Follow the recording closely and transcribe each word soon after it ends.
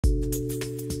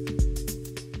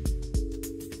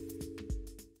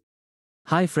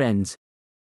Hi friends.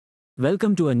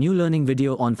 Welcome to a new learning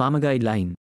video on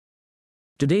Pharmaguideline.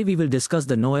 Today we will discuss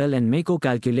the NOEL and MACO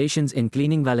calculations in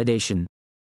cleaning validation.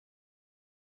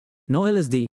 NOEL is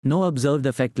the No Observed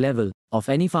Effect level of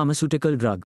any pharmaceutical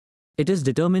drug. It is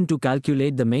determined to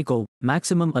calculate the MACO,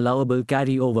 Maximum Allowable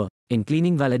Carryover, in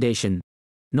cleaning validation.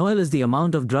 NOEL is the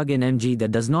amount of drug in mg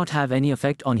that does not have any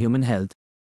effect on human health.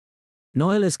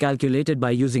 NOEL is calculated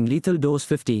by using lethal dose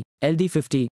 50,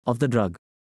 LD50, of the drug.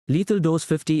 Lethal dose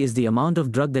 50 is the amount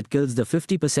of drug that kills the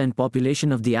 50%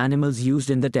 population of the animals used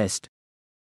in the test.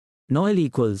 NOEL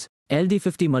equals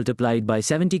LD50 multiplied by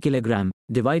 70 kg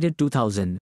divided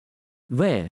 2000,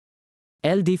 where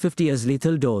LD50 is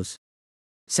lethal dose,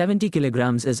 70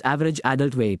 kg is average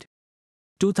adult weight,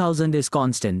 2000 is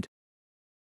constant.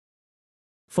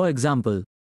 For example,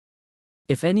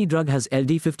 if any drug has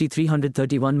LD50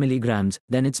 331 mg,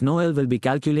 then its NOEL will be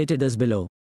calculated as below.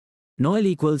 NOEL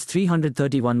equals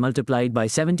 331 multiplied by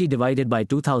 70 divided by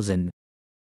 2000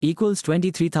 equals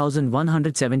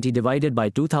 23,170 divided by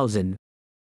 2000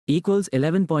 equals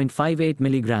 11.58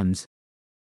 mg.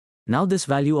 Now this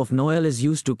value of NOEL is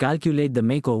used to calculate the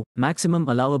MACO, Maximum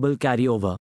Allowable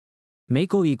Carryover.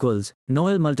 MACO equals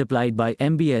NOEL multiplied by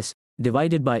MBS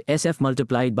divided by SF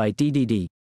multiplied by TDD,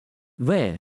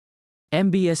 where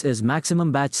MBS is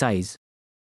maximum batch size,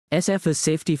 SF is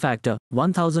safety factor,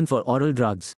 1000 for oral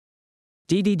drugs,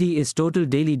 TDD is total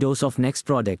daily dose of next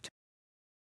product.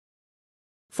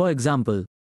 For example,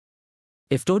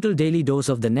 if total daily dose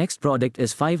of the next product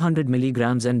is 500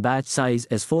 mg and batch size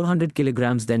is 400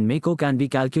 kg, then MACO can be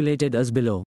calculated as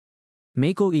below.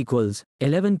 MACO equals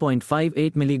 11.58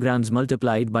 mg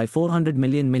multiplied by 400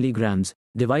 million mg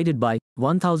divided by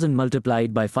 1000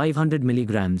 multiplied by 500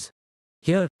 mg.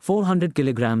 Here, 400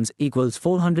 kg equals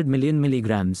 400 million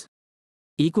mg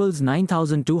equals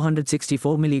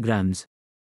 9264 mg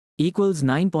equals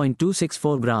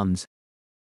 9.264 grams.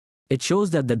 It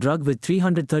shows that the drug with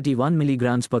 331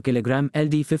 mg per kilogram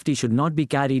LD50 should not be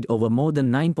carried over more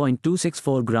than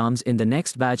 9.264 grams in the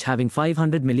next batch having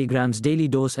 500 mg daily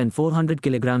dose and 400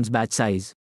 kg batch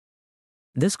size.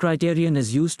 This criterion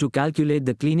is used to calculate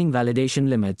the cleaning validation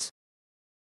limits.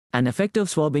 An effective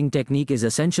swabbing technique is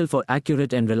essential for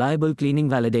accurate and reliable cleaning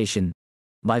validation.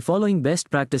 By following best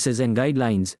practices and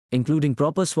guidelines, including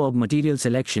proper swab material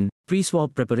selection,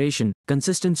 pre-swab preparation,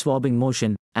 consistent swabbing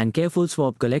motion, and careful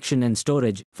swab collection and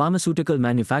storage, pharmaceutical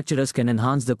manufacturers can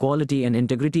enhance the quality and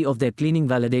integrity of their cleaning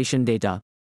validation data.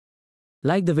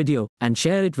 Like the video and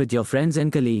share it with your friends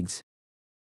and colleagues.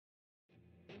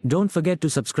 Don't forget to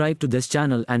subscribe to this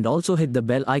channel and also hit the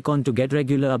bell icon to get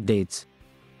regular updates.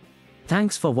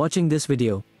 Thanks for watching this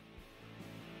video.